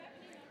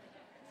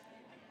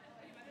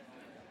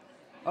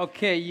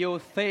Okay, your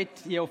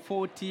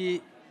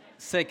 40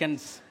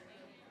 seconds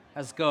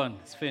has gone.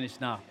 It's finished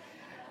now.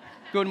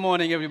 Good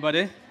morning,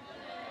 everybody.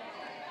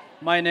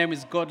 My name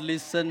is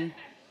Godlisten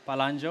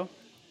Pallangyo.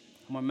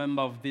 I'm a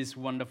member of this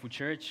wonderful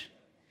church.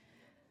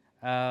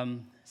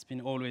 It's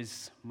been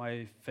always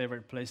my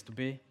favorite place to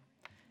be,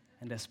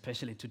 and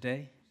especially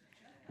today.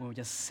 We were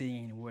just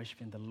singing,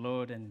 worshiping the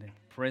Lord, and the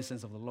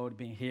presence of the Lord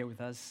being here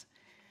with us.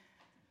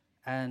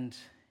 And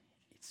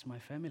it's my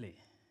family.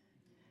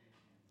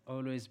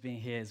 Always being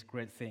here is a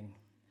great thing.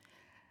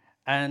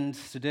 And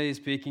today,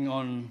 speaking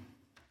on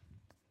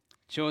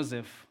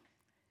Joseph,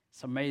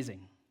 it's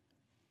amazing.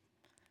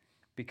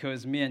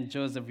 Because me and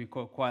Joseph, we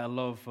got quite a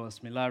lot of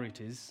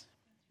similarities.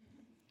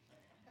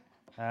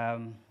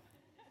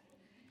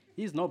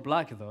 He's not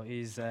black, though.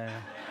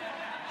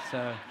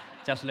 So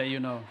just to let you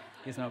know,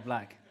 he's not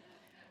black.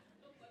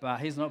 But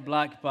he's not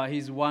black, but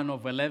he's one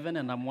of 11,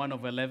 and I'm one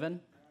of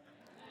 11.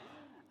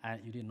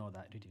 And you didn't know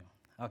that, did you?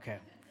 Okay.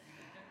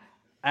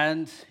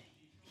 And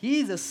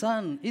he's a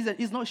son.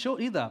 He's not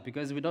short either,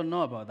 because we don't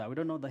know about that. We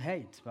don't know the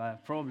height,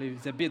 but probably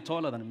he's a bit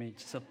taller than me,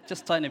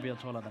 just tiny bit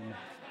taller than me.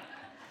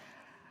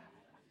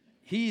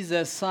 He's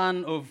a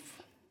son of,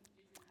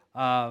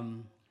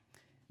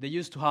 they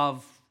used to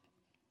have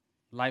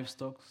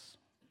livestock.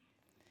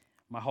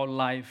 My whole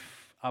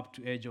life, up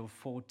to age of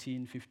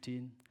 14,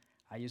 15,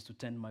 I used to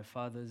tend my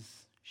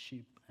father's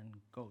sheep and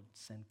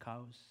goats and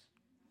cows.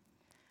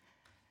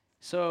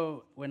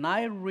 So when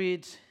I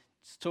read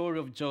story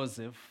of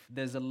Joseph,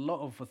 there's a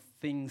lot of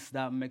things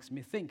that makes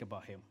me think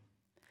about him.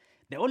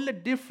 The only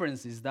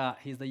difference is that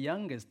he's the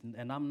youngest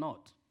and I'm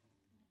not.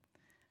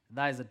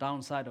 That is the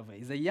downside of it.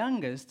 He's the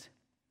youngest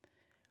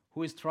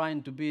who is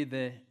trying to be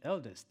the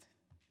eldest,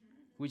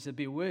 which is a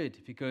bit weird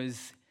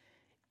because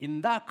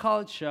in that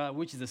culture,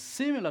 which is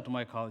similar to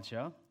my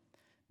culture,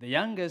 the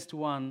youngest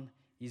one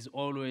is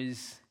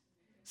always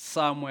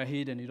somewhere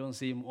hidden. You don't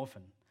see him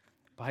often.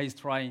 But he's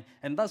trying.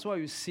 And that's why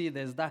you see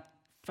there's that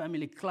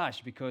family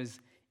clash because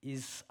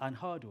it's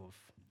unheard of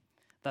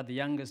that the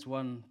youngest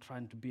one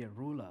trying to be a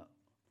ruler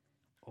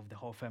of the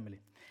whole family.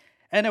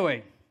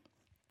 Anyway,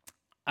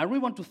 I really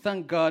want to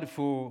thank God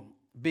for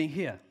being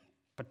here,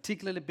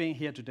 particularly being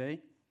here today,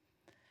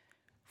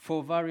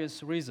 for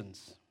various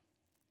reasons.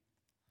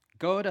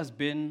 God has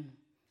been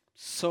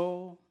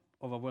so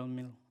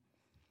overwhelming,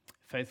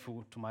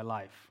 faithful to my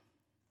life.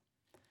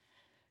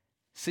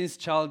 Since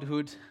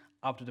childhood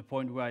up to the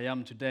point where I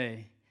am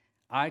today,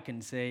 I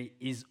can say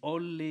is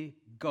only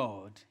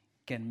God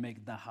can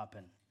make that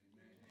happen.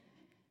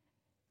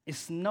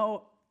 It's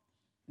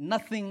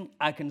nothing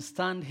I can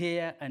stand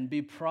here and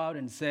be proud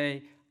and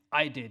say,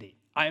 I did it,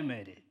 I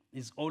made it.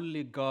 It's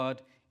only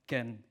God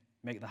can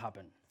make that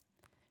happen.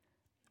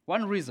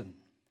 One reason,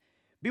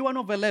 be one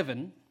of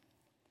 11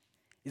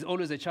 is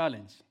always a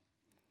challenge.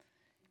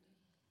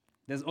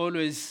 There's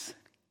always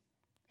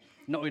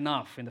not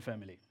enough in the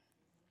family.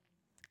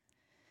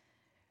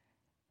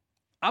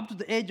 Up to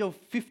the age of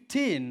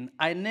 15,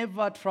 I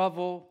never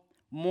traveled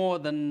more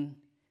than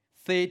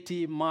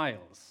 30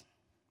 miles.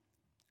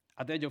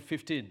 At the age of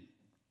 15,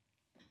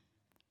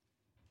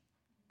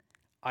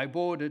 I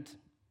boarded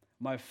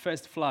my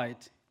first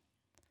flight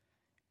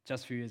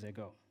just a few years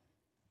ago.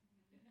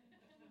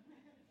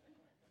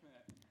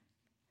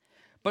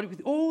 But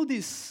with all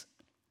this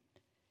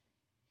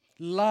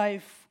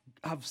life,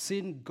 I've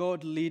seen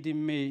God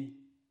leading me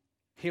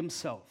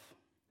himself.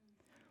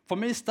 For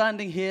me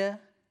standing here,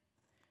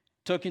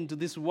 talking to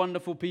these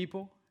wonderful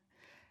people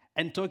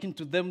and talking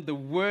to them the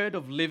word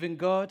of living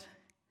God,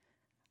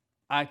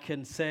 I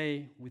can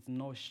say with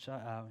no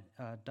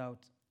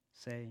doubt,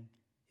 saying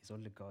it's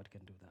only God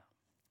can do that.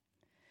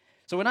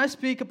 So when I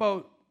speak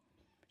about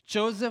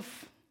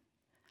Joseph,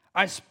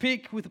 I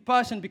speak with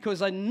passion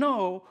because I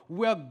know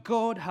where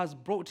God has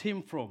brought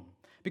him from,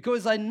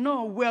 because I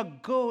know where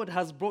God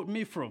has brought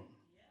me from.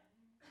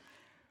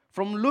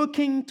 From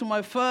looking to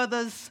my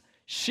father's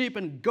sheep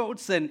and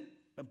goats and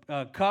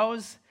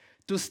cows,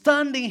 to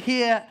standing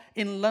here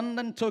in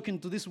London talking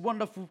to these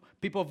wonderful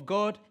people of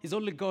God, is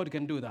only God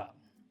can do that.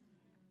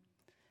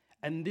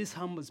 And this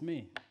humbles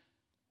me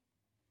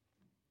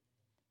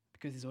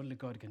because it's only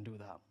God can do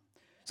that.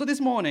 So this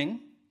morning,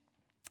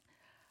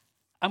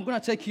 I'm going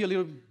to take you a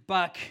little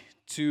back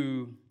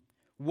to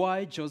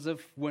why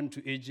Joseph went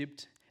to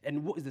Egypt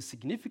and what is the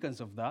significance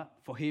of that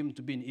for him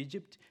to be in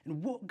Egypt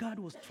and what God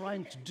was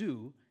trying to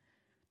do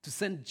to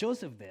send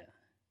Joseph there.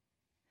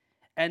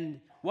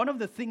 And one of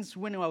the things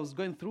when I was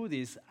going through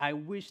this, I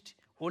wished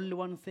only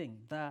one thing,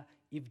 that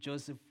if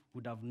Joseph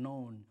would have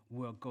known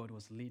where God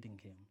was leading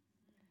him.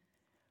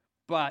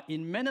 But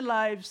in many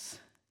lives,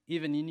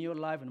 even in your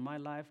life and my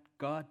life,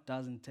 God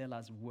doesn't tell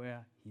us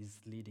where he's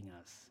leading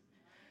us.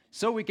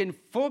 So we can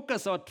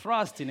focus our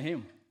trust in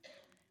him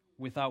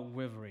without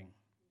wavering.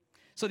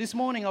 So this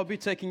morning, I'll be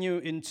taking you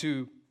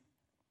into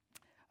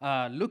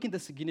looking at the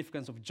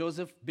significance of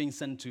Joseph being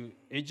sent to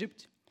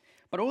Egypt,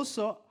 but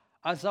also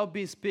as I'll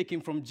be speaking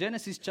from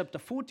Genesis chapter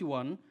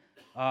 41,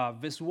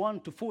 verse 1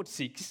 to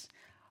 46,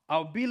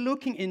 I'll be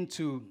looking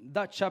into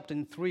that chapter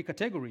in three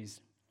categories.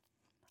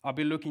 I'll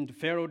be looking to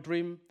Pharaoh's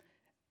dream,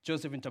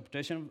 Joseph's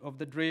interpretation of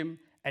the dream,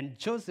 and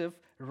Joseph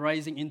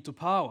rising into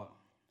power.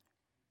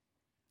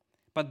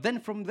 But then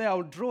from there,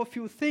 I'll draw a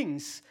few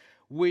things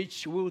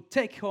which we'll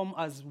take home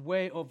as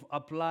way of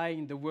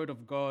applying the word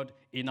of God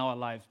in our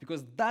lives,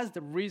 because that's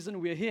the reason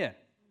we're here.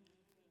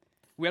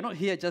 We are not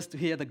here just to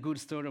hear the good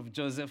story of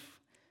Joseph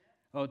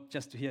or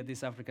just to hear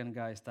this African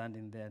guy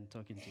standing there and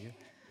talking to you.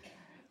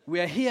 We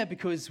are here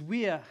because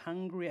we are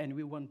hungry and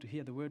we want to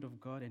hear the word of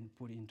God and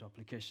put it into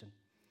application.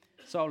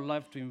 So I would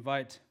love to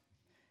invite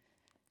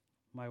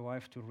my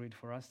wife to read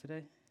for us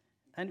today.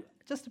 And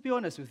just to be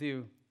honest with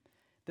you,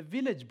 the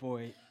village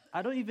boy,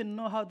 I don't even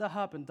know how that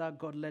happened, that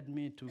God led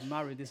me to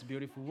marry this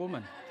beautiful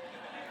woman.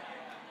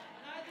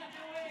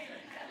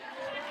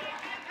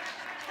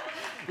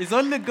 It's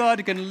only God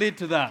who can lead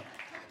to that.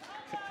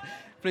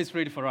 Please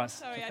read for us.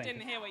 Sorry, I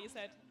didn't hear what you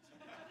said.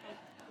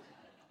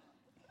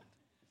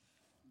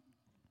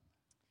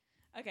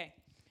 Okay.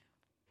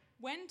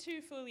 When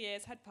 2 full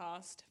years had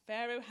passed,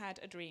 Pharaoh had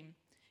a dream.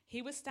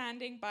 He was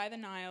standing by the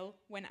Nile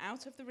when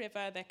out of the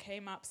river there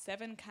came up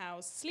 7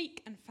 cows,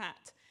 sleek and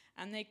fat,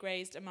 and they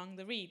grazed among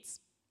the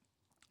reeds.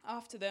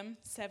 After them,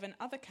 7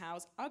 other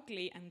cows,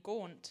 ugly and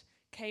gaunt,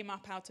 came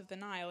up out of the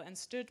Nile and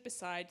stood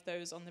beside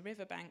those on the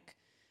riverbank.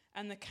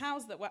 And the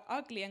cows that were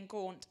ugly and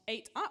gaunt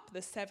ate up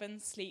the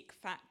 7 sleek,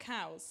 fat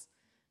cows.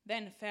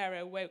 Then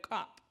Pharaoh woke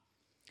up.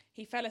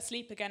 He fell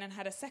asleep again and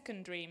had a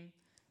second dream.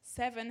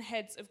 7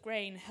 heads of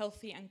grain,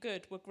 healthy and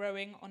good, were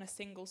growing on a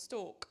single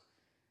stalk.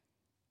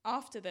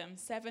 After them,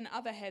 7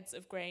 other heads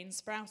of grain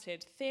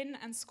sprouted, thin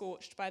and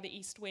scorched by the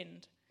east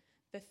wind.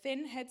 The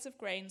thin heads of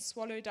grain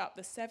swallowed up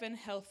the 7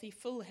 healthy,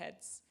 full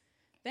heads.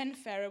 Then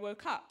Pharaoh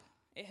woke up.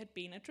 It had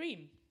been a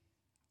dream.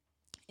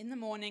 In the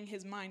morning,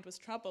 his mind was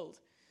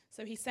troubled.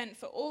 So he sent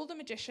for all the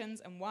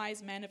magicians and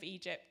wise men of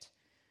Egypt.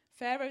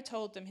 Pharaoh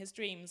told them his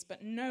dreams,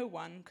 but no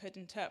one could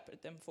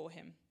interpret them for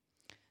him.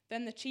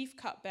 Then the chief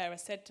cupbearer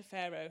said to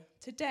Pharaoh,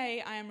 "Today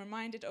I am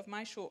reminded of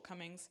my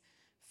shortcomings.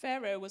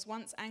 Pharaoh was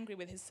once angry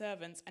with his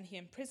servants, and he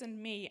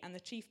imprisoned me and the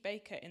chief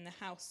baker in the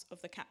house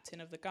of the captain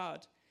of the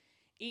guard.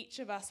 Each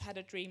of us had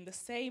a dream the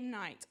same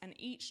night, and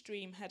each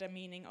dream had a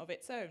meaning of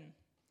its own.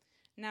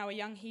 Now a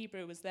young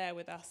Hebrew was there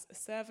with us, a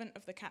servant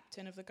of the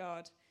captain of the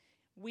guard.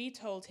 We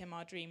told him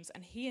our dreams,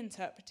 and he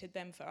interpreted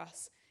them for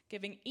us,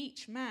 giving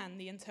each man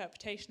the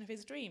interpretation of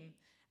his dream.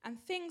 And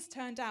things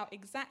turned out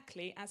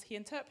exactly as he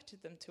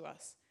interpreted them to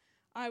us.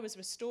 I was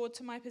restored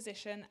to my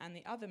position, and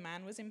the other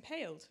man was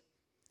impaled."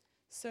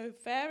 So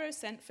Pharaoh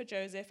sent for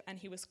Joseph, and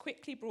he was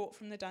quickly brought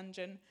from the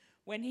dungeon.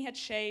 When he had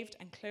shaved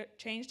and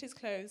changed his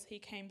clothes, he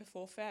came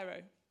before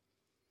Pharaoh.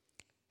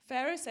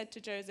 Pharaoh said to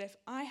Joseph,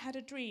 "I had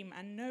a dream,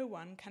 and no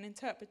one can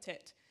interpret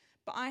it.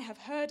 But I have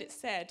heard it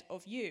said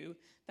of you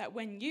that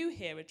when you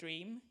hear a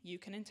dream, you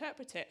can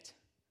interpret it."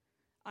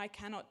 "I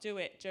cannot do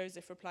it,"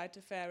 Joseph replied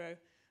to Pharaoh,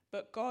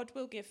 "but God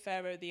will give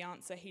Pharaoh the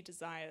answer he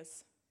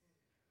desires."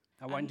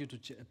 I want you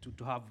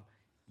to have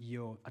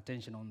your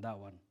attention on that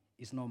one.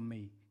 It's not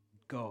me.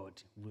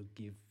 God will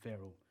give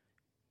Pharaoh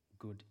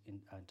good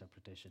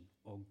interpretation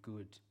or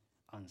good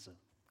answer.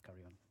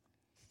 Carry on.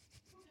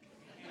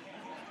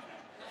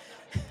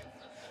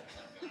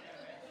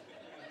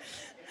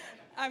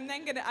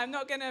 I'm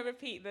not gonna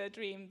repeat the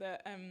dream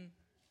that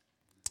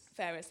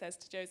Pharaoh says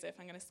to Joseph.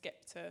 I'm gonna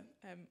skip to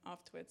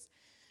afterwards.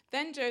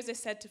 Then Joseph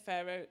said to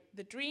Pharaoh,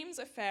 "The dreams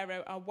of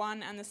Pharaoh are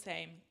one and the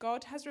same.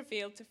 God has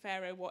revealed to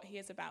Pharaoh what he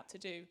is about to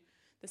do.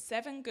 The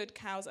 7 good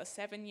cows are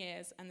 7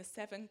 years, and the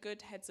 7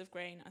 good heads of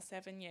grain are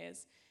 7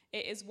 years.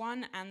 It is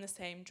one and the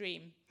same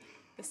dream.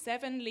 The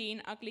 7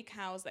 lean, ugly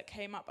cows that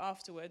came up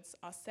afterwards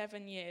are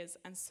 7 years,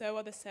 and so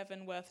are the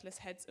 7 worthless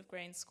heads of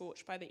grain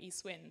scorched by the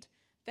east wind.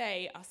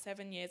 They are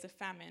 7 years of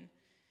famine.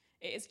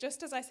 It is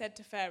just as I said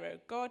to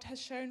Pharaoh. God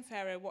has shown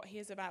Pharaoh what he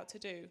is about to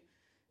do.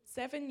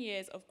 7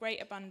 years of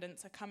great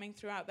abundance are coming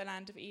throughout the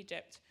land of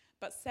Egypt,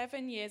 but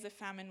 7 years of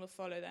famine will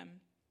follow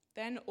them.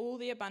 Then all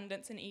the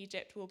abundance in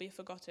Egypt will be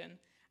forgotten,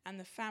 and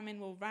the famine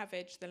will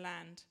ravage the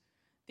land.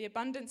 The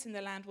abundance in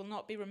the land will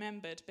not be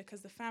remembered,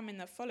 because the famine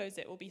that follows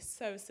it will be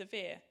so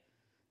severe.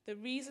 The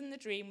reason the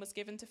dream was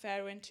given to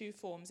Pharaoh in 2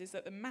 forms is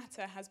that the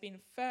matter has been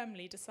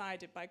firmly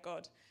decided by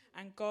God,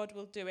 and God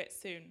will do it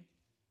soon.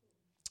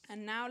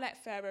 And now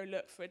let Pharaoh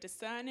look for a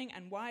discerning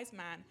and wise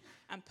man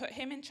and put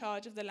him in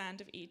charge of the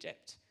land of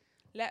Egypt.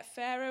 Let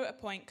Pharaoh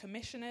appoint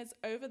commissioners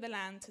over the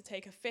land to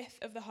take 1/5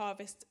 of the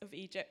harvest of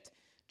Egypt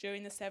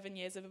during the 7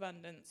 years of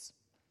abundance.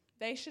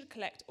 They should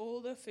collect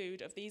all the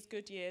food of these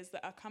good years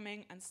that are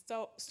coming and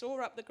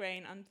store up the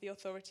grain under the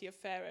authority of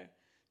Pharaoh,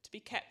 to be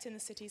kept in the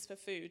cities for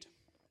food.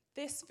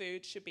 This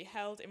food should be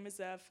held in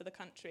reserve for the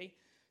country,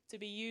 to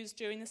be used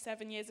during the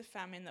 7 years of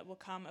famine that will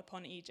come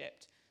upon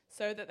Egypt,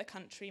 so that the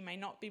country may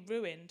not be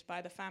ruined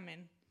by the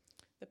famine."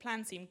 The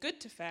plan seemed good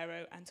to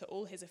Pharaoh and to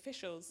all his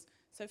officials.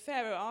 So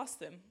Pharaoh asked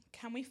them,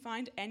 "Can we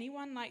find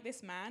anyone like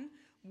this man,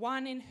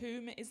 one in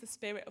whom is the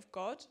Spirit of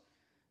God?"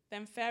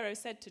 Then Pharaoh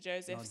said to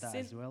Joseph, Note that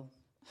as well.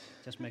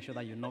 Just make sure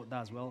that you note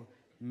that as well.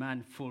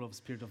 Man full of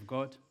Spirit of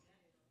God.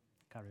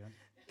 Carry on.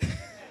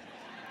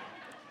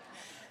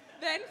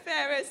 Then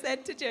Pharaoh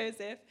said to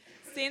Joseph,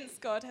 "Since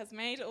God has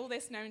made all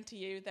this known to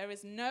you, there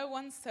is no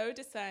one so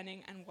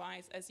discerning and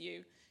wise as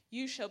you.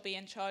 You shall be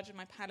in charge of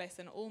my palace,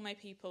 and all my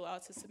people are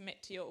to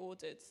submit to your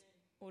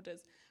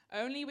orders.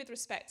 Only with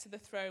respect to the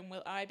throne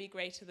will I be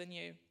greater than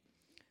you."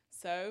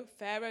 So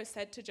Pharaoh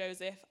said to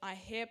Joseph, "I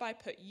hereby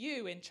put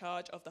you in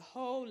charge of the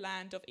whole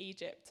land of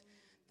Egypt."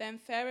 Then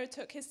Pharaoh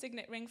took his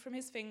signet ring from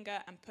his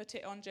finger and put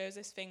it on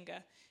Joseph's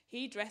finger.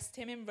 He dressed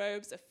him in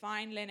robes of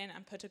fine linen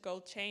and put a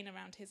gold chain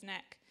around his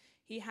neck.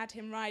 He had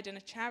him ride in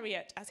a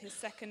chariot as his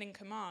second in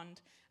command,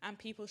 and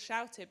people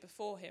shouted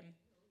before him,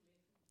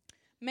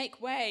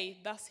 "Make way!"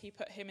 Thus he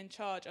put him in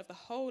charge of the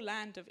whole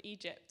land of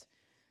Egypt.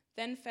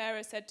 Then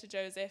Pharaoh said to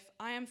Joseph,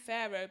 "I am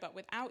Pharaoh, but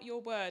without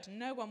your word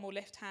no one will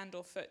lift hand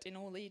or foot in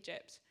all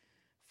Egypt."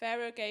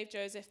 Pharaoh gave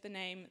Joseph the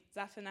name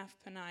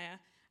Zaphanath-Paneah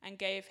and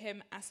gave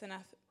him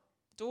Asenath,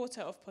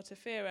 daughter of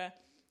Potiphera,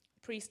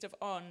 priest of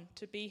On,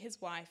 to be his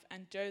wife,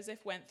 and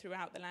Joseph went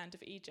throughout the land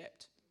of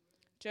Egypt.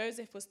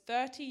 Joseph was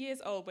 30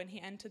 years old when he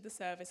entered the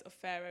service of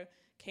Pharaoh,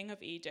 king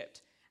of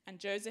Egypt, and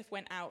Joseph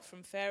went out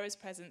from Pharaoh's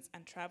presence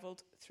and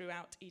traveled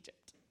throughout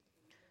Egypt.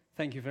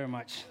 Thank you very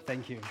much.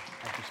 Thank you.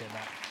 I appreciate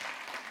that.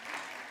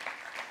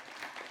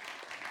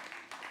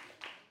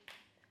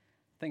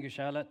 Thank you,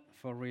 Charlotte,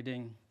 for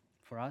reading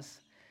for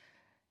us.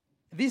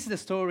 This is the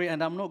story,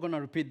 and I'm not going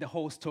to repeat the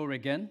whole story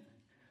again,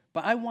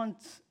 but I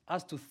want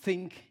us to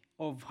think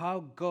of how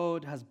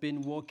God has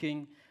been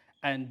working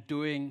and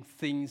doing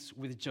things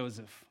with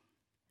Joseph.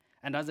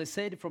 And as I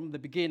said from the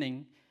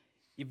beginning,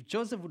 if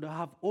Joseph would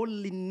have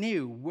only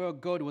knew where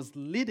God was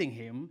leading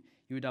him,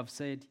 he would have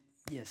said,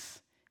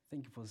 "Yes,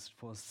 thank you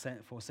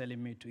for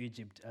selling me to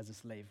Egypt as a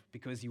slave,"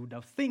 because he would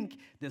have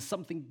think there's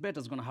something better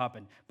is going to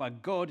happen.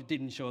 But God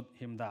didn't show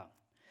him that.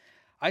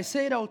 I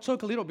said I'll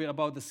talk a little bit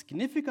about the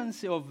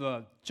significance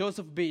of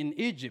Joseph being in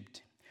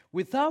Egypt.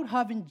 Without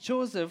having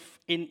Joseph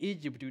in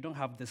Egypt, we don't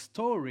have the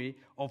story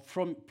of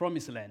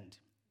Promised Land.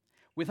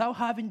 Without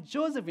having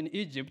Joseph in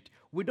Egypt,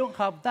 we don't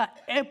have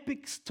that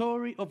epic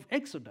story of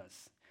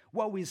Exodus,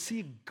 where we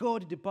see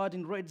God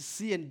departing Red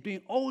Sea and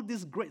doing all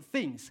these great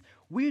things.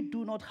 We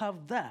do not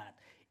have that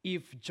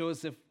if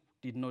Joseph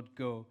did not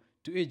go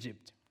to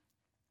Egypt.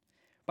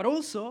 But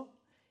also,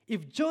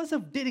 if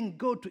Joseph didn't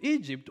go to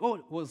Egypt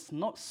or was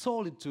not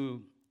sold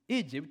to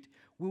Egypt,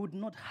 we would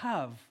not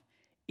have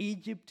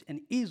Egypt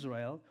and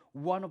Israel,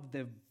 one of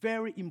the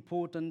very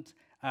important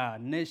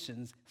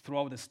nations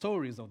throughout the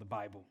stories of the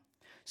Bible.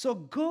 So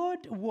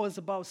God was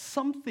about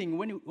something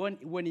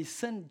when he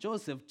sent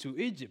Joseph to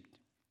Egypt.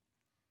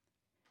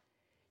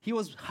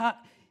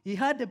 He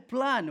had a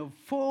plan of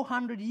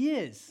 400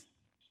 years.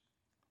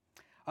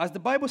 As the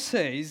Bible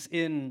says,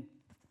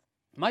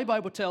 my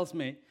Bible tells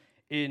me,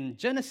 in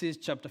Genesis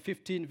chapter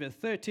 15, verse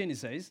 13, it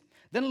says,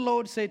 "Then the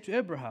Lord said to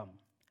Abraham,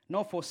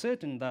 know for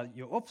certain that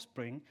your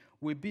offspring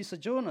will be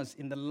sojourners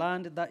in the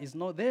land that is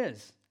not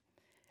theirs,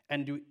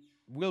 and you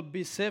will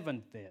be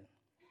servants there.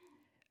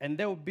 And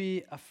they will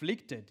be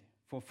afflicted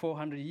for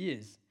 400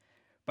 years.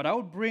 But I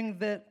will bring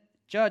the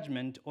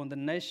judgment on the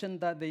nation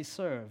that they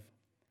serve,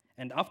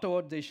 and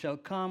afterward they shall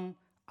come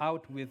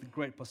out with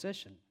great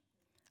possession.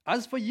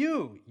 As for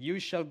you, you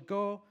shall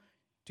go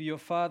to your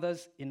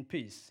fathers in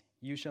peace.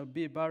 You shall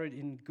be buried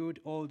in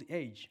good old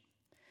age.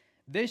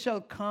 They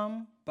shall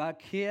come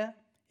back here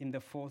in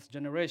the 4th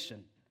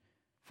generation,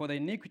 for the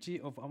iniquity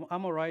of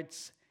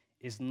Amorites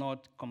is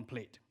not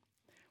complete."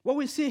 What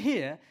we see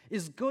here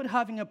is God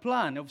having a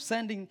plan of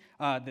sending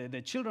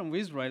the children of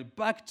Israel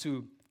back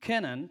to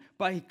Canaan,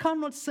 but he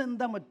cannot send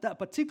them at that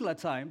particular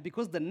time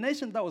because the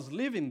nation that was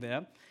living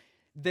there,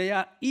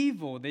 their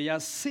evil, their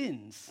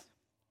sins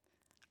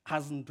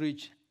hasn't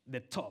reached the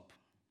top.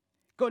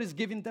 God is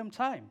giving them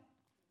time,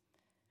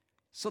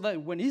 so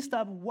that when he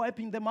starts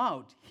wiping them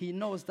out, he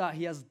knows that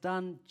he has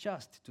done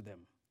just to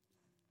them.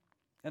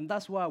 And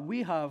that's why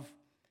we have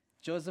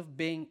Joseph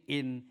being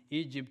in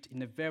Egypt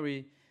in a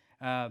very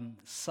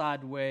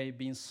sad way,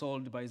 being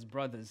sold by his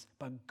brothers.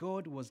 But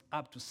God was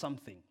up to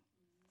something.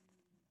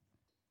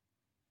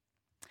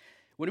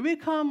 When we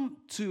come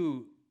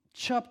to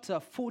chapter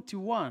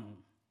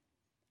 41,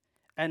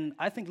 and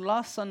I think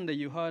last Sunday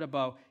you heard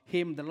about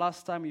him, the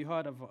last time you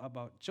heard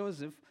about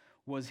Joseph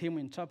was him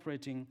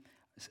interpreting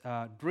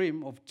a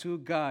dream of 2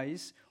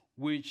 guys,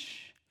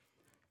 which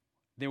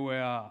they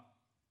were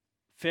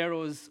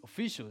Pharaoh's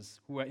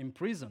officials who were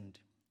imprisoned.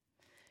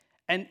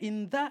 And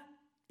in that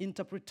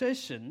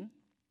interpretation,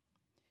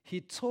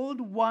 he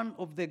told one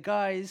of the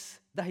guys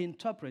that he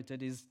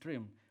interpreted his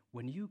dream,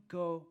 "When you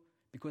go,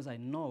 because I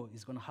know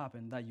it's going to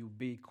happen, that you'll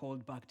be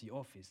called back to your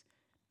office,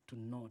 do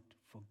not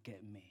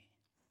forget me."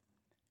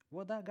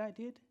 What that guy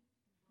did?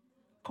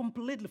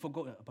 Completely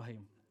forgot about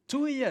him.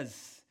 2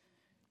 years.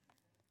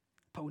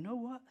 But you know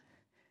what?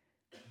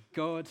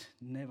 God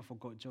never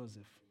forgot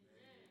Joseph.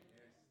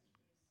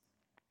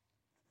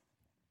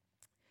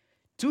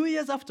 2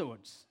 years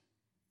afterwards,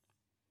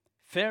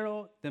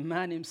 Pharaoh, the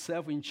man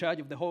himself in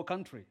charge of the whole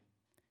country,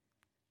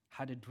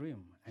 had a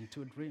dream and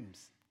 2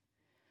 dreams.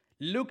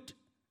 Looked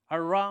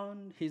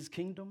around his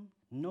kingdom,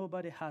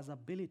 nobody has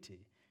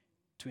ability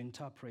to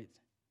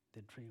interpret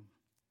the dream.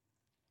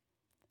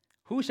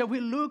 Who shall we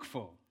look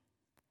for?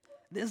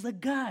 There's a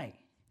guy,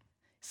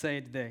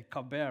 said the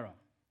cupbearer,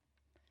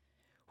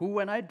 who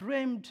when I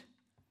dreamed,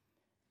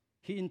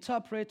 he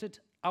interpreted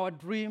our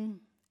dream,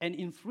 and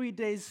in 3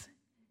 days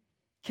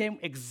came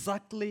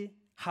exactly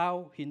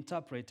how he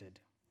interpreted.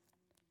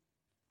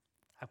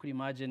 I could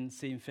imagine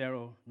seeing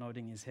Pharaoh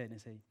nodding his head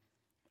and say,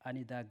 I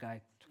need that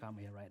guy to come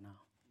here right now.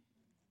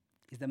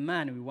 He's the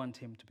man we want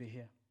him to be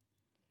here.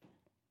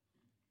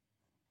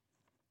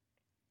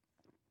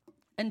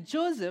 And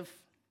Joseph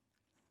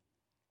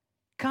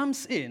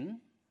comes in,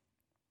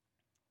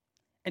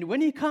 and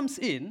when he comes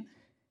in,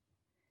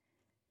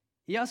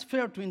 he asks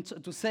Pharaoh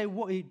to say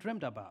what he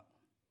dreamed about.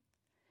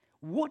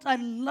 What I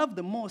love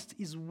the most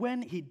is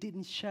when he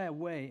didn't shy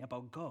away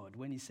about God,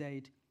 when he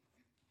said,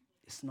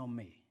 it's not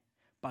me,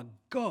 but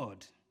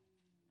God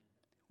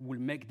will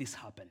make this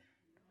happen,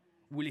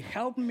 will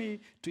help me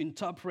to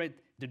interpret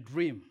the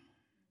dream.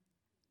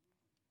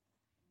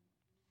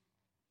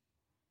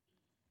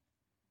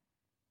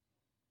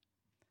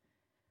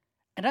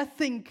 And I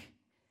think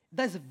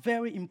that's a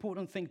very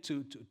important thing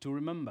to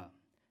remember.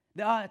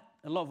 There are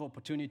a lot of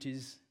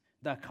opportunities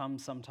that come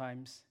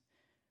sometimes,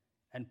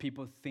 and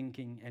people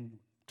thinking and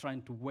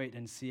trying to wait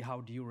and see how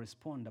do you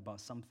respond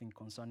about something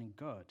concerning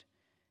God.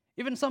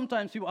 Even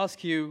sometimes people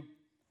ask you,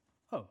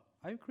 oh,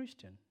 are you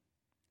Christian?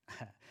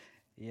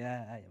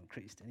 Yeah, I am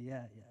Christian.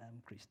 Yeah,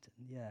 I'm Christian.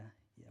 Yeah.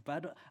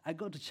 But I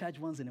go to church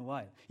once in a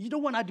while. You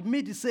don't want to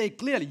admit to say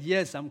clearly,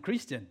 yes, I'm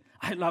Christian.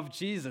 I love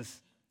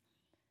Jesus.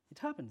 It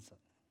happens.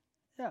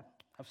 Yeah,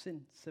 I've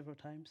seen several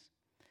times.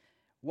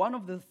 One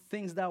of the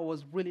things that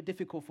was really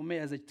difficult for me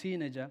as a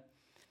teenager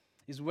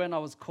is when I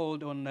was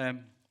called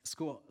on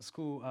school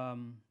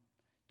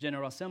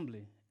General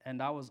Assembly,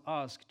 and I was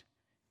asked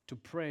to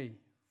pray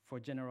for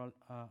General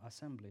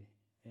Assembly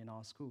in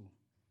our school.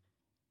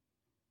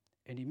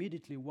 And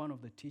immediately one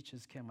of the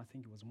teachers came, I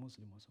think it was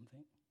Muslim or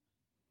something,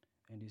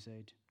 and he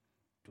said,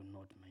 do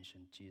not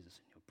mention Jesus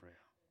in your prayer.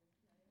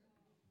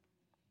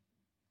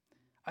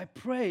 I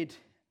prayed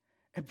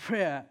a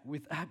prayer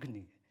with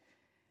agony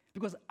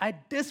because I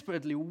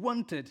desperately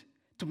wanted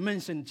to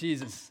mention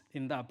Jesus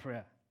in that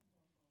prayer.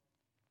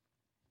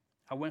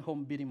 I went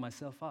home beating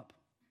myself up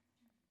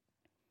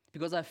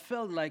because I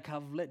felt like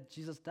I've let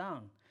Jesus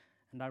down.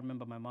 And I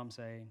remember my mom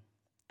saying,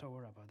 don't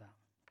worry about that.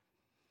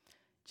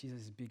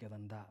 Jesus is bigger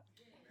than that.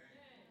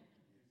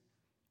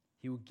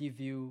 He will give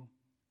you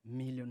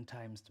 1,000,000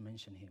 times to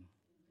mention him.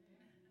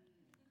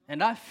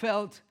 And I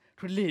felt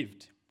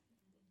relieved.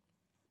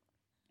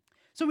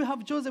 So we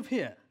have Joseph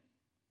here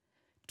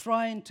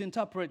trying to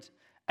interpret,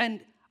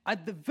 and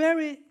at the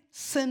very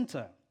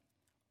center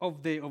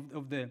of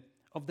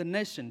the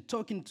nation,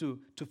 talking to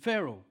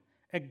Pharaoh,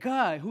 a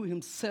guy who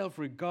himself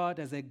regards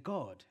as a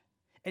god,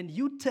 and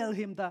you tell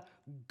him that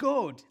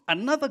God,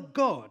 another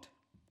God,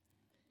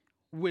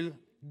 will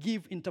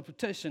give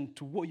interpretation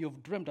to what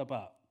you've dreamed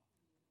about.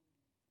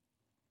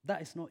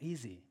 That is not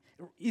easy.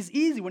 It's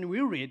easy when we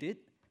read it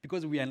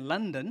because we are in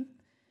London,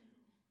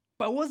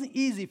 but it wasn't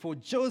easy for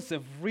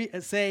Joseph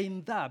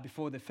saying that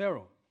before the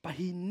Pharaoh. But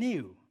he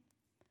knew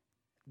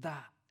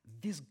that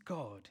this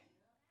God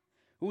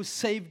who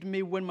saved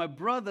me when my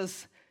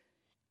brothers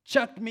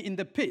chucked me in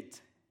the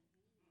pit,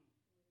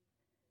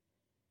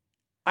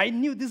 I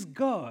knew this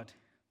God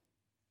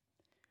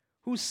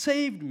who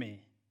saved me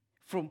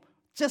from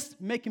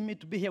just making me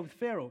to be here with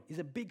Pharaoh is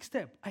a big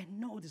step. I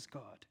know this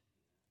God.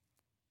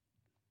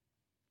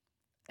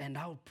 And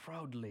I'll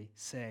proudly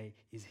say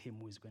is him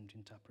who is going to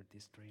interpret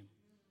this dream.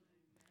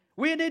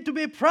 We need to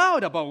be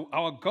proud about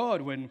our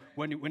God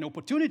when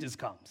opportunities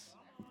comes.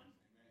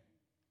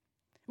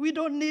 We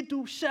don't need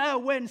to shy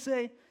away and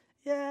say,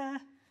 yeah,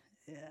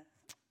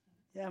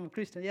 I'm a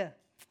Christian, yeah.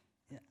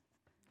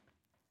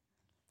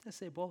 Just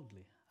say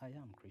boldly, I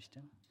am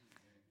Christian,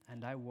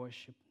 and I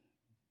worship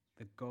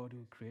the God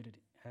who created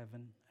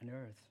heaven and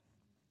earth.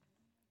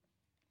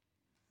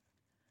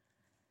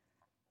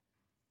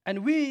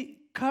 And we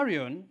carry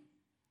on.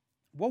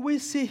 What we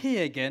see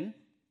here again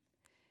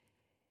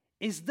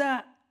is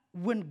that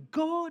when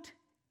God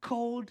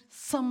called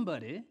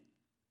somebody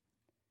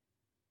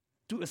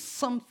to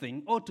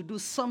something or to do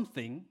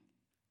something,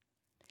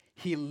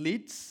 he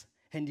leads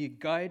and he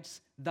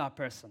guides that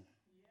person.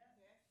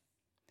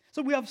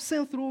 So we have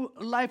seen through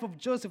the life of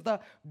Joseph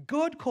that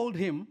God called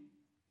him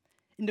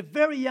in a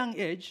very young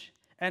age,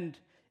 and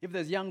if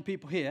there's young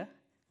people here,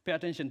 pay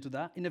attention to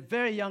that, in a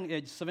very young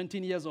age,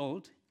 17 years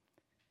old,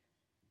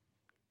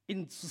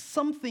 into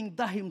something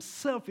that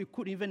himself he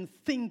couldn't even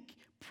think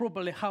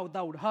probably how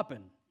that would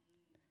happen.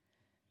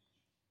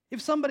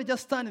 If somebody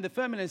just stand in the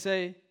family and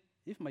say,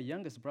 if my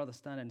youngest brother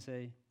stand and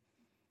say,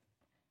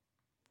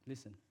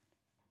 listen,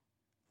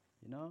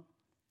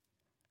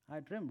 I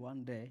dreamed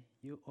one day,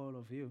 all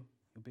of you,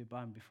 you'll be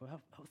bound before. I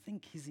would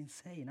think he's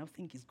insane. I would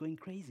think he's going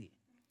crazy.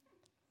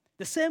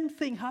 The same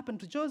thing happened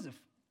to Joseph.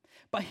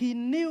 But he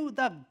knew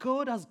that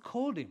God has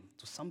called him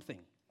to something.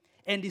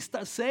 And he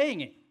started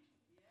saying it.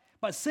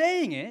 But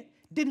saying it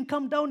didn't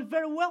come down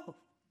very well.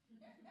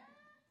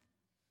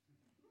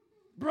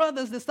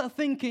 Brothers, they start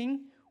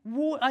thinking,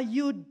 what are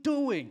you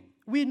doing?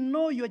 We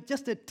know you're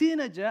just a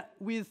teenager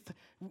with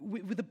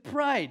the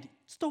pride.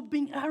 Stop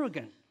being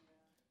arrogant.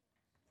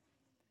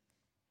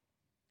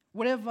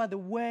 Whatever the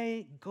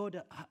way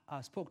God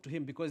spoke to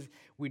him, because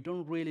we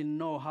don't really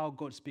know how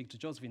God speaks to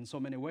Joseph in so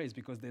many ways,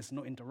 because there's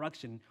no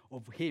interaction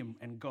of him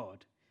and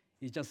God.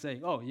 He's just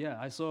saying, oh yeah,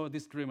 I saw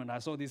this dream and I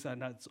saw this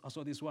and I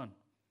saw this one.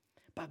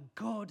 But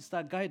God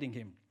started guiding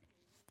him.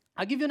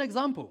 I'll give you an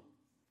example.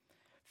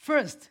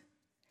 First,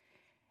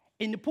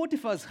 in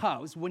Potiphar's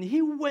house, when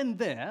he went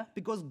there,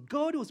 because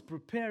God was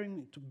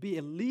preparing to be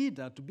a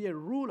leader, to be a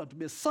ruler, to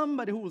be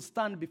somebody who will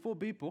stand before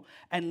people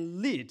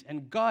and lead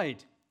and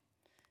guide,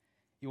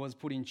 he was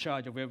put in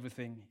charge of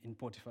everything in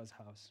Potiphar's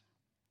house.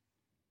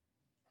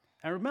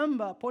 And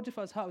remember,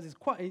 Potiphar's house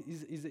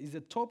is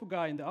a top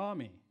guy in the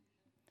army.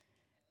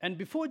 And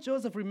before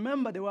Joseph,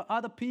 remember, there were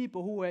other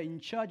people who were in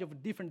charge of a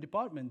different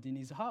department in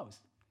his house.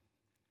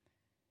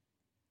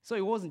 So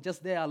he wasn't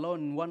just there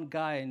alone, one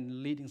guy,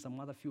 and leading some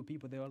other few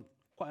people. There were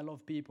quite a lot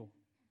of people.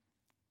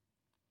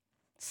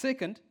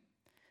 Second,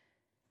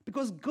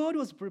 because God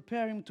was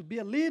preparing him to be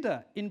a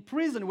leader in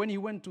prison. When he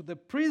went to the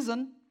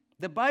prison,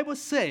 the Bible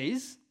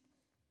says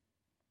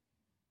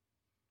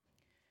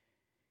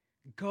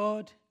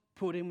God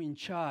put him in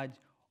charge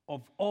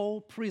of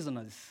all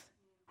prisoners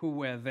who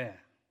were there.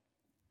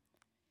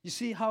 You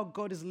see how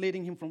God is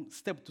leading him from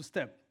step to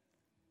step.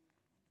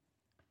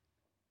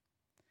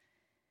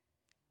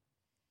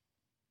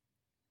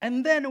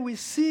 And then we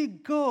see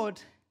God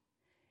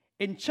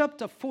in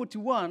chapter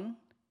 41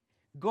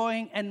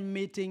 going and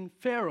meeting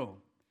Pharaoh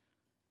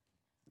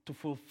to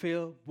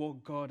fulfill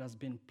what God has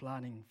been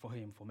planning for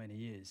him for many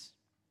years.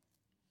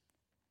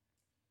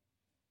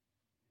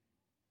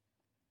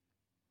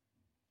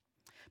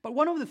 But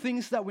one of the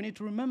things that we need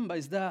to remember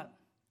is that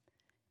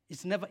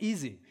it's never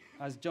easy.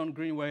 As John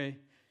Greenway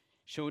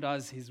showed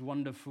us his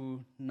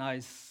wonderful,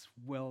 nice,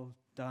 well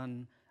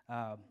done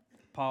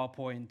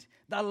PowerPoint,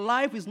 that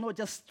life is not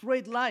just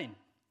straight line.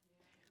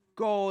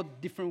 Go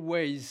different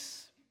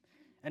ways.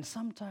 And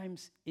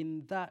sometimes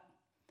in that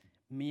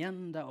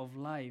meander of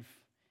life,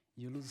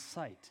 you lose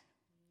sight.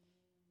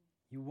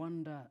 You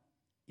wonder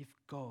if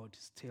God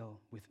is still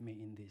with me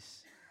in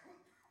this.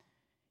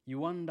 You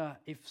wonder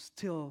if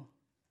still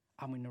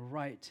I'm in the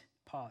right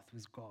path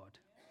with God.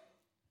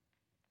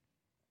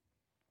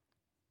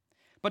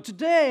 But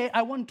today,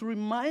 I want to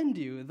remind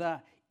you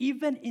that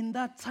even in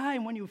that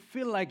time when you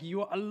feel like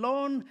you're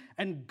alone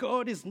and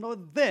God is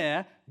not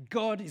there,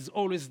 God is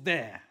always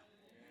there.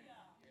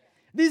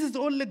 This is the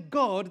only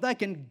God that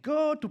can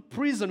go to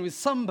prison with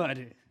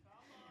somebody.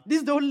 This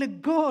is the only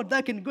God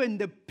that can go in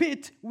the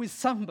pit with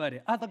somebody.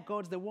 Other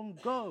gods, they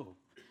won't go.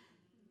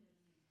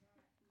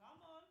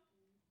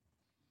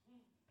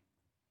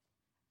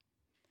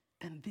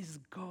 And this is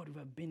God we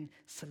have been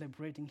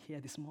celebrating here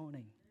this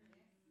morning.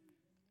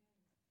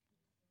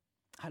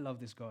 I love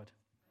this God.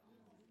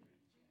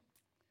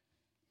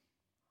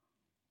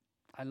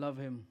 I love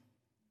him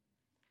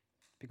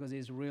because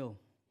he's real.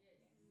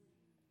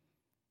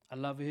 I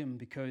love him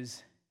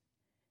because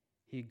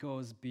he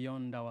goes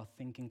beyond our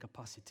thinking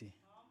capacity.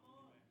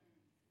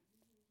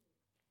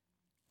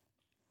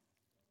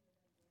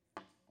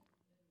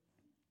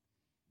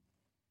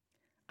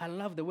 I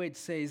love the way it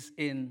says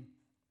in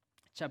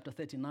chapter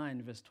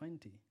 39, verse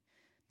 20.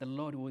 The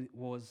Lord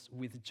was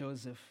with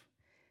Joseph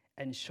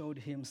and showed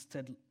him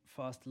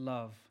steadfast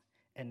love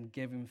and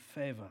gave him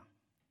favor.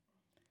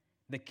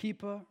 The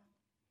keeper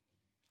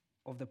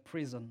of the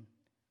prison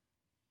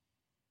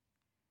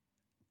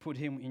put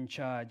him in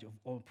charge of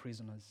all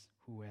prisoners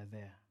who were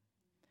there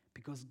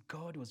because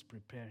God was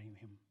preparing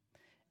him.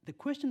 The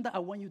question that I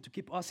want you to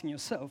keep asking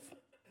yourself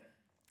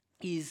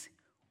is,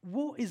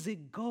 what is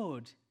it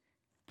God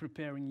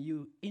preparing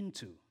you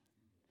into?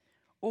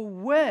 Or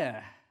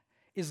where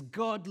is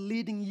God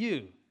leading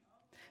you?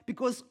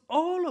 Because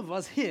all of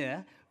us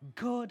here,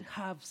 God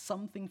has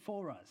something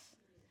for us.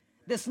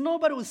 There's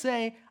nobody who will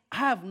say, I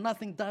have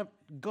nothing that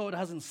God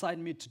has inside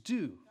me to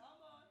do.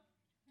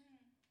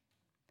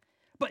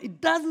 But it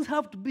doesn't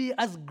have to be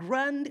as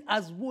grand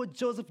as what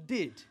Joseph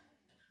did.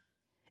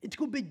 It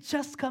could be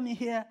just coming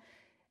here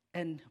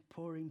and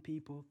pouring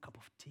people a cup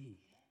of tea.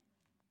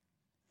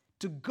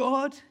 To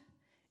God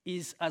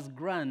is as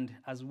grand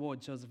as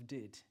what Joseph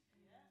did.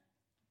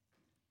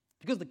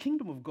 Because the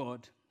kingdom of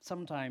God,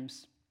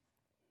 sometimes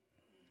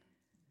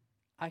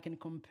I can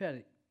compare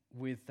it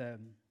with a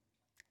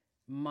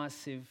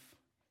massive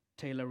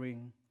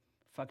tailoring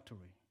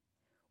factory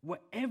where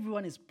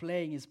everyone is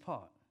playing his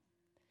part.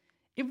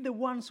 If the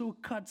ones who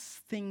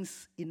cuts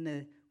things in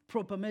a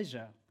proper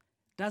measure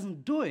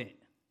doesn't do it,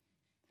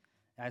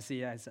 I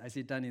see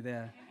Danny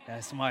there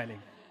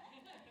smiling.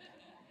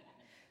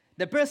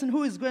 The person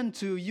who is going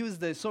to use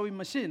the sewing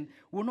machine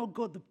will not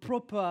get the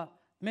proper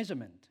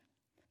measurement.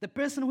 The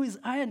person who is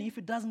ironing, if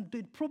it doesn't do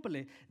it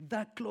properly,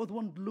 that cloth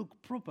won't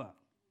look proper.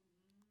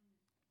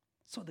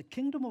 So the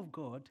kingdom of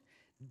God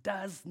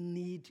does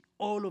need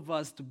all of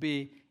us to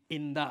be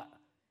in that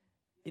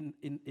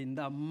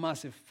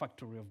massive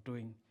factory of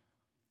doing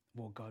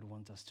what God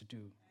wants us to do.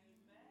 Amen.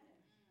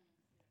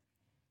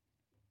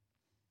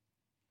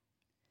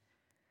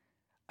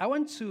 I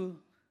want to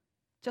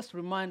just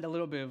remind a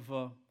little bit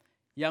of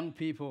young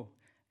people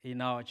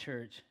in our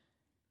church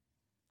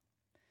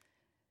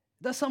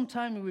that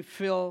sometimes we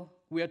feel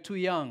we are too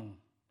young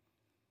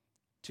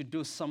to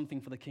do something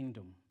for the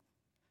kingdom.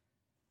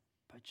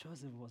 But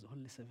Joseph was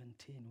only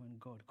 17 when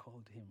God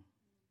called him.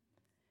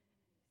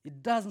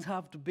 It doesn't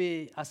have to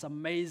be as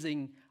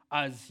amazing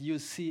as you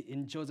see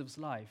in Joseph's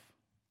life.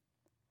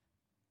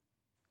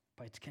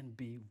 But it can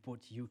be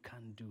what you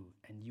can do,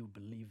 and you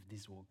believe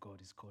this is what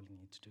God is calling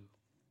you to do.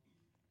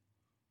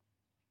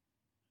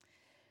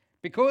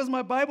 Because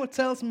my Bible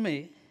tells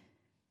me,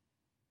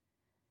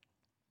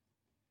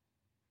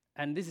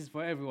 and this is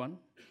for everyone,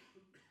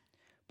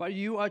 but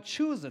you are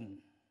chosen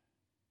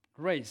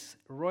race,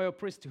 royal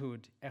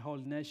priesthood, a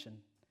holy nation,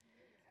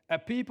 a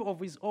people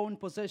of his own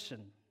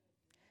possession,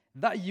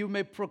 that you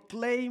may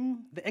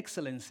proclaim the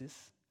excellencies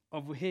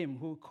of him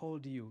who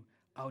called you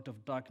out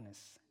of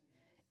darkness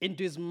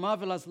into his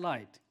marvelous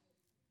light.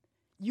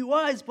 You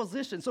are his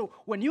possession. So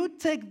when you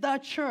take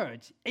that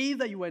church,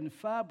 either you are in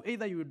FAB,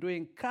 either you're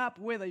doing CAP,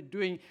 whether you're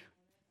doing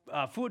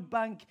food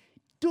bank,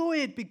 do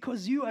it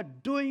because you are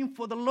doing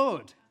for the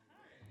Lord.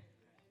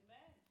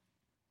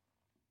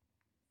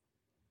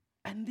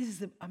 And this is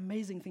the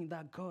amazing thing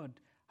that God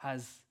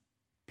has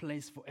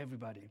placed for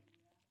everybody.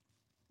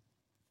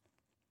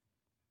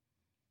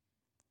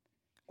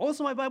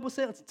 Also, my Bible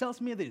tells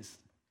me this.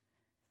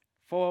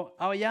 For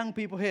our young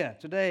people here,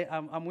 today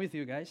I'm with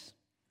you guys.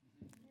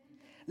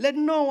 Let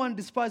no one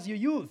despise your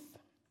youth,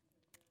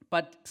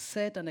 but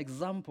set an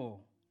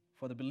example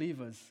for the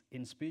believers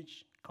in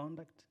speech,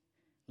 conduct,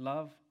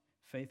 love,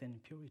 faith,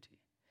 and purity.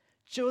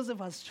 Joseph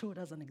has showed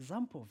us an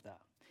example of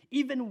that.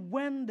 Even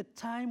when the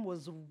time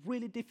was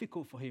really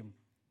difficult for him,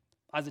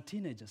 as a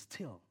teenager,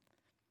 still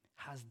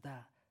has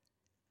that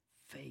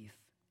faith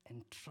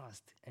and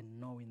trust and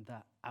knowing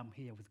that I'm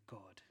here with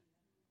God.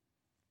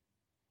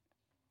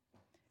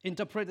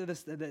 Interpreted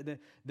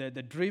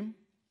the dream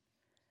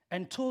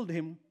and told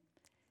him,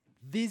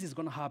 this is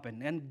going to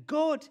happen. And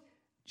God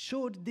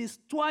showed this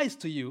twice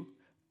to you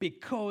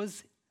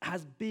because it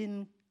has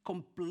been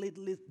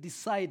completely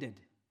decided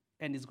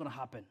and it's going to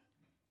happen.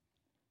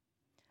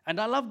 And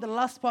I love the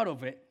last part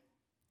of it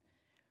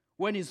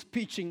when he's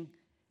pitching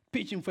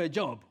for a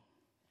job.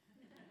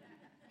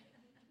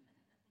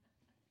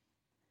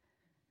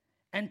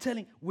 And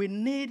telling, we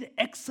need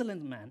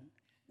excellent man.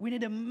 We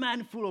need a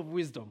man full of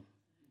wisdom.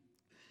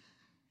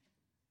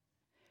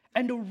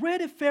 And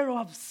already Pharaoh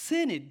have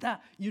seen it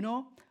that,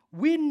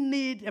 we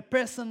need a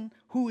person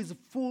who is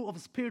full of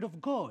the Spirit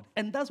of God.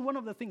 And that's one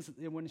of the things,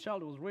 when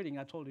Charlotte was reading,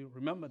 I told you,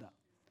 remember that.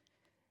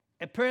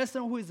 A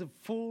person who is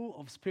full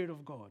of Spirit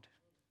of God.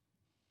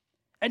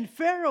 And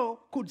Pharaoh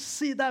could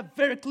see that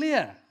very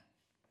clear,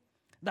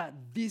 that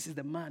this is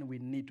the man we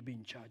need to be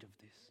in charge of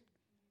this.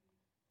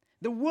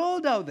 The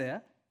world out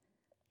there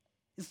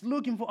is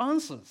looking for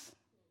answers.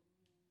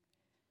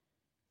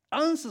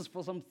 Answers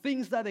for some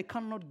things that they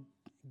cannot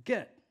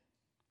get.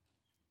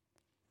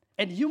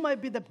 And you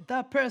might be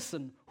that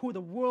person who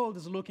the world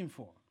is looking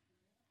for.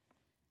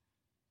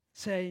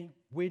 Saying,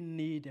 we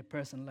need a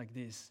person like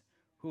this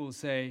who will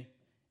say,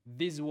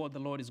 this is what the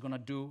Lord is going to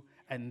do,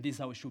 and this is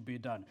how it should be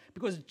done.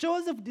 Because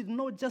Joseph did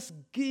not just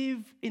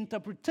give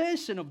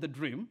interpretation of the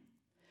dream,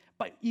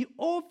 but he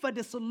offered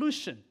a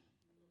solution.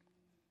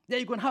 That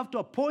you're going to have to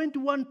appoint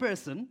one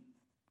person,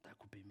 that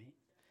could be me,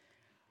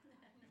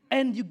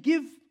 and you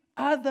give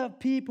other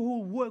people who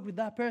work with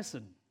that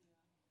person.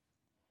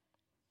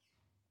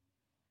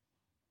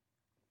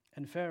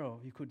 And Pharaoh,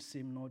 you could see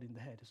him nodding the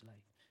head. It's like,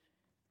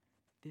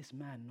 this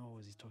man knows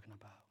what he's talking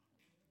about.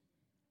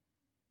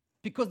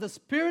 Because the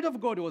Spirit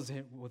of God was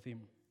with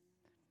him.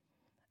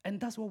 And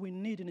that's what we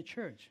need in the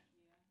church.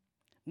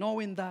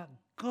 Knowing that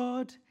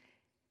God's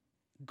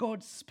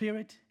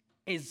Spirit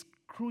is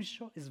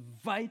crucial, is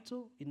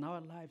vital in our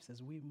lives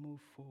as we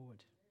move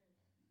forward.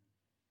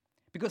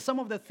 Because some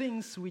of the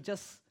things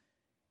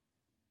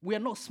we are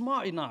not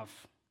smart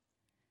enough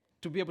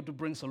to be able to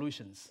bring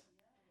solutions.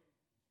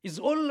 It's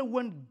only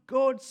when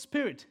God's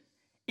Spirit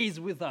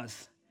is with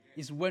us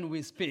is when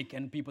we speak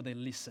and people, they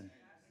listen.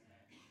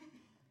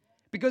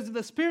 Because if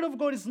the Spirit of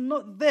God is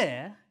not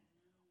there,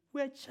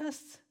 we are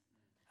just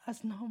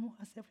as normal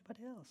as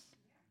everybody else.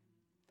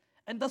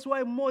 And that's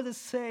why Moses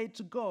said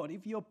to God,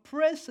 if your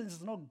presence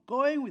is not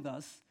going with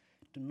us,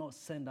 do not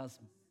send us.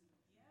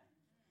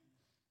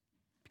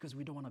 Because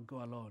we don't want to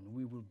go alone.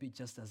 We will be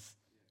just as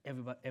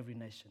every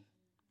nation.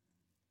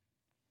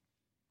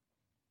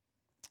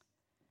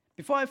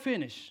 Before I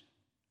finish,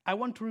 I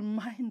want to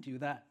remind you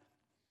that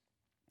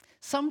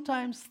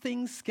sometimes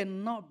things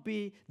cannot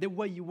be the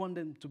way you want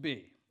them to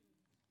be.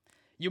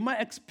 You might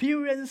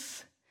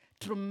experience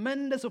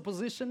tremendous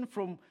opposition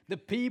from the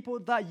people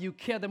that you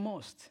care the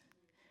most,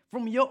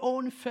 from your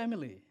own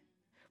family,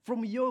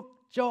 from your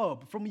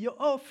job, from your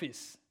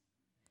office.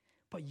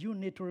 But you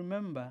need to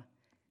remember,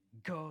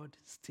 God's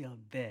still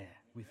there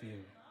with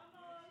you.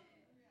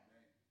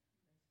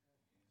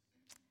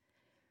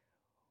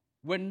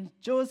 When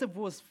Joseph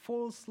was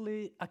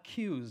falsely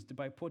accused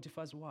by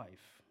Potiphar's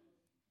wife,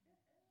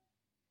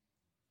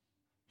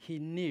 he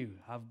knew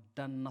I've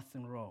done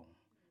nothing wrong.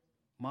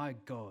 My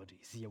God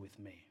is here with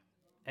me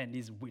and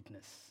is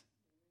witness.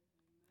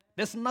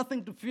 There's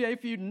nothing to fear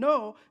if you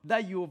know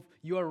that you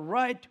are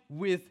right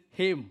with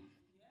him.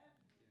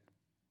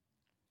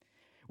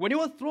 When he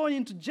was thrown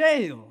into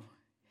jail,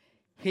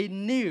 he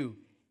knew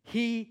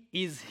he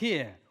is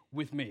here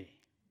with me.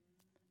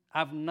 I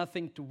have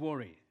nothing to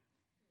worry.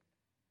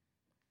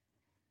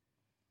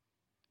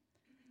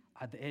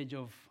 At the age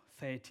of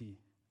 30,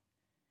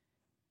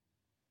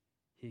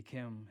 he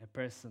became a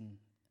person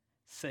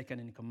second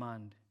in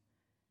command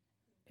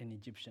in the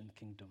Egyptian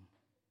kingdom.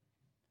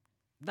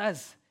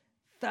 That's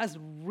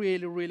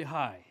really, really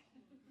high.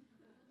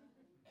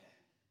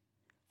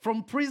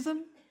 From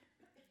prison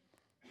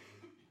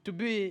to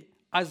be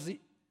as the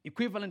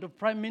equivalent of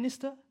prime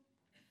minister,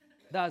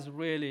 that's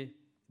really,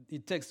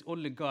 it takes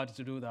only God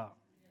to do that.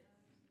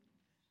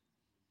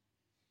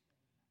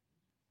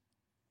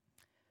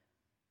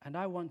 And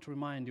I want to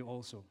remind you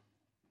also,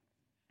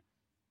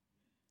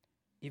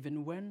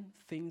 even when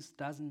things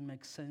doesn't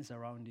make sense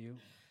around you,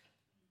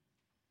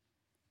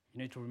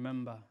 you need to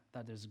remember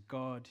that there's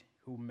God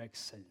who makes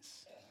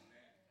sense.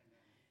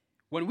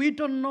 When we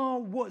don't know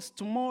what's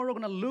tomorrow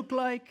going to look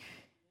like,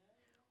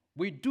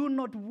 we do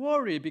not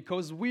worry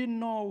because we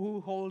know who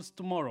holds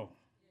tomorrow.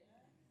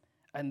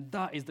 And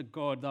that is the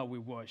God that we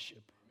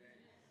worship.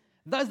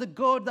 That's the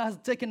God that has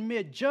taken me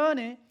a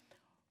journey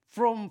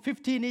from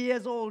 15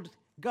 years old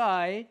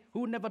guy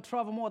who never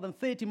traveled more than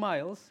 30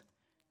 miles.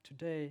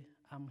 Today,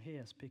 I'm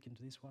here speaking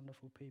to these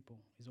wonderful people.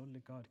 It's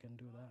only God can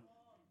do that.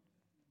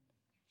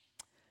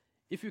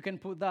 If you can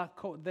put that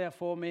quote there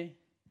for me,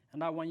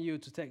 and I want you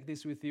to take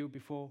this with you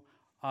before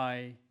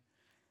I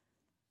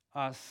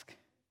ask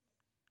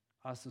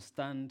us to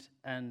stand,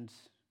 and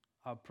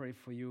I'll pray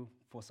for you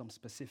for some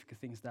specific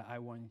things that I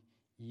want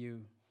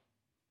you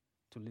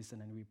to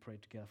listen, and we pray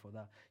together for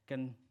that.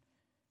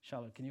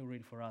 Charlotte, can you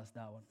read for us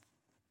that one?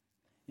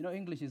 You know,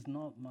 English is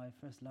not my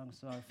first language,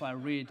 so if I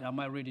read, I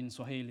might read in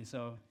Swahili,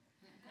 so.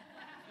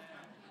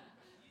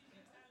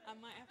 I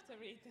might have to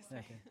read this.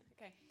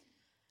 Okay.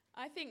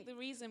 I think the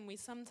reason we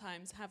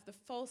sometimes have the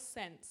false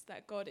sense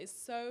that God is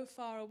so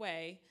far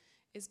away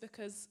is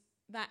because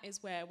that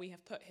is where we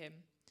have put him.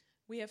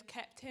 We have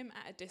kept him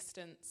at a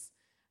distance,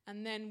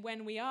 and then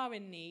when we are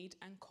in need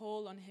and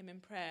call on him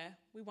in prayer,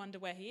 we wonder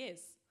where he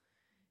is.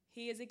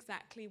 He is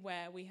exactly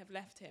where we have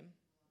left him.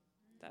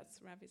 That's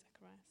Rabbi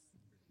Zacharias.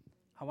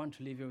 I want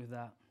to leave you with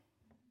that.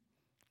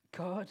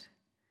 God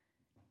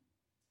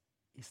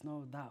is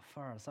not that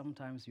far.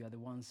 Sometimes you are the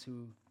ones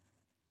who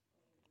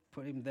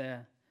put him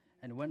there.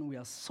 And when we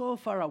are so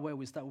far away,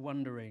 we start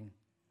wondering,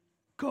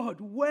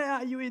 God, where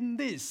are you in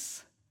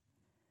this?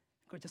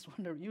 God just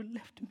wondering, you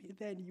left me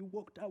there and you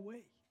walked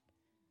away.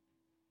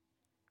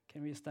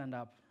 Can we stand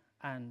up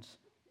and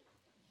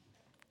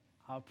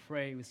I'll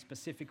pray with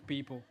specific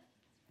people.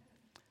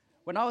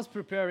 When I was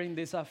preparing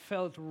this, I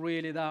felt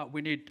really that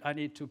I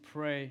need to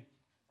pray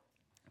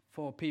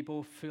for people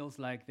who feels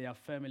like their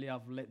family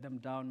have let them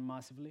down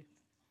massively.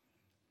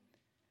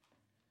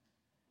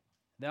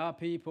 There are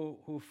people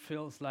who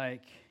feels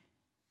like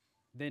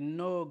they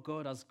know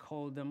God has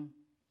called them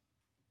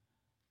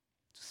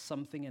to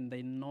something and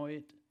they know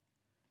it,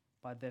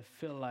 but they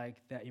feel like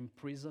they're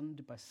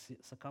imprisoned by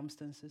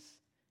circumstances.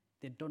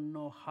 They don't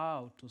know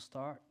how to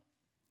start.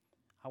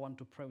 I want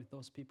to pray with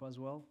those people as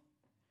well.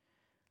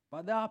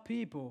 But there are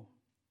people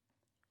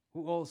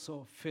who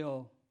also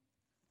feel,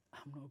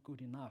 I'm not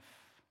good enough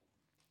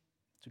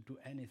to do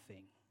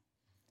anything.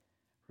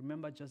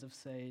 Remember, Joseph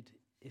said,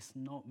 it's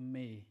not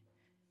me,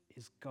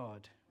 it's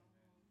God.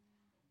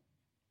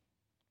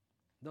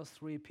 Those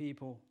three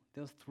people,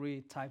 those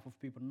three type of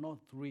people, not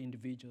three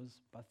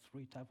individuals, but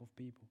three type of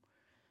people.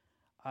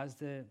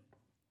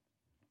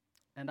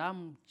 And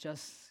I'm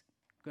just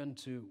going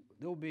to,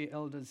 there will be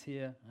elders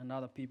here and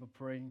other people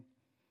praying,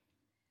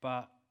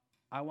 but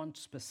I want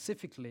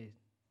specifically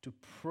to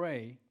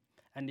pray.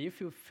 And if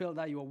you feel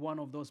that you're one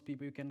of those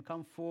people, you can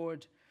come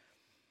forward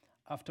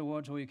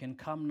afterwards, or you can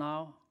come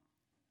now,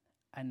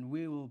 and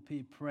we will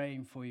be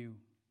praying for you.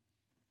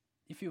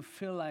 If you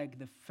feel like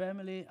the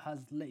family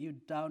has let you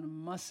down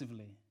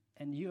massively,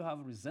 and you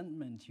have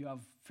resentment, you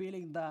have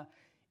feeling that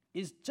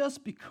it's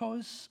just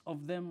because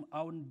of them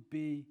I wouldn't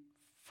be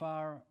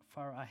far,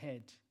 far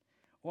ahead,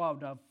 or I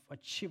would have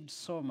achieved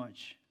so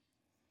much.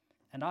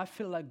 And I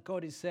feel like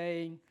God is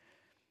saying,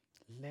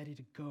 let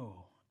it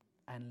go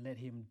and let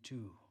him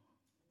do.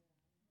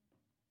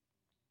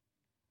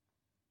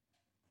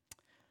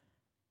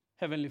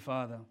 Heavenly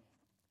Father,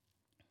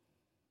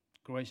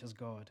 gracious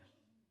God,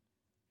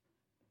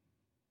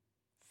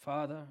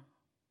 Father,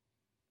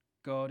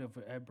 God of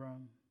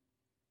Abraham,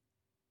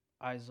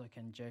 Isaac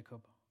and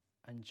Jacob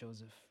and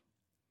Joseph,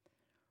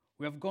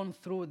 we have gone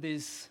through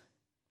this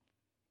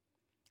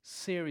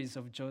series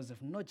of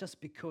Joseph, not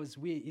just because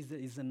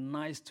it's a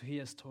nice to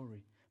hear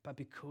story, but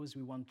because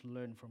we want to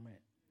learn from it.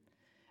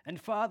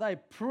 And Father, I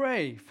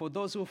pray for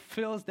those who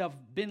feel they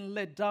have been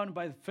let down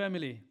by the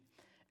family,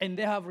 and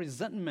they have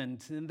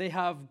resentment, and they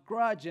have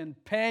grudge and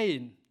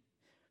pain.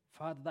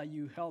 Father, that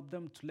you help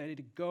them to let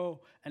it go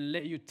and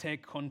let you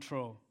take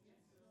control.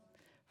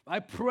 I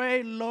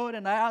pray, Lord,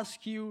 and I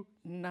ask you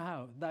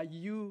now that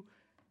you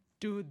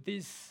do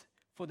this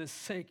for the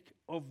sake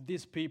of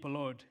these people,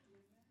 Lord.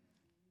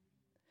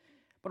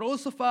 But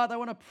also, Father, I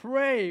want to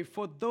pray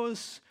for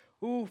those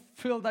who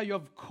feel that you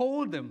have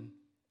called them,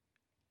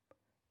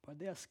 but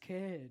they are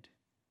scared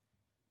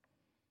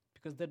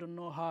because they don't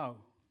know how.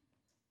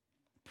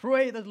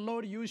 Pray that,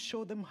 Lord, you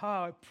show them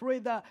how. I pray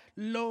that,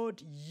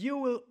 Lord, you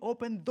will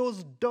open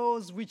those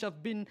doors which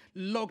have been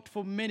locked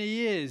for many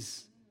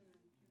years.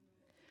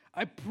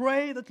 I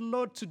pray that,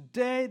 Lord,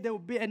 today there will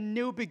be a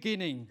new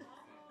beginning.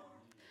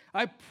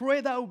 I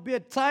pray that will be a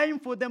time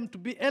for them to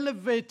be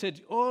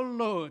elevated, oh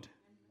Lord,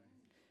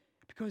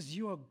 because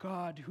you are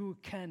God who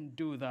can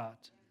do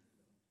that.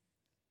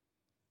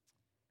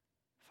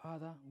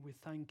 Father, we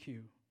thank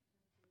you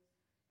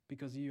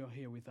because you are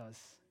here with us.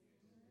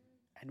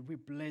 And we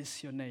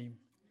bless your name,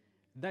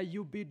 that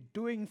you be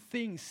doing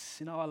things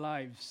in our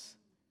lives.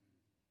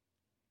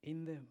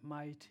 In the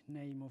mighty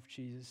name of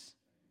Jesus,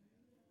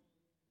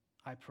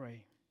 I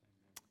pray.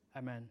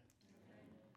 Amen.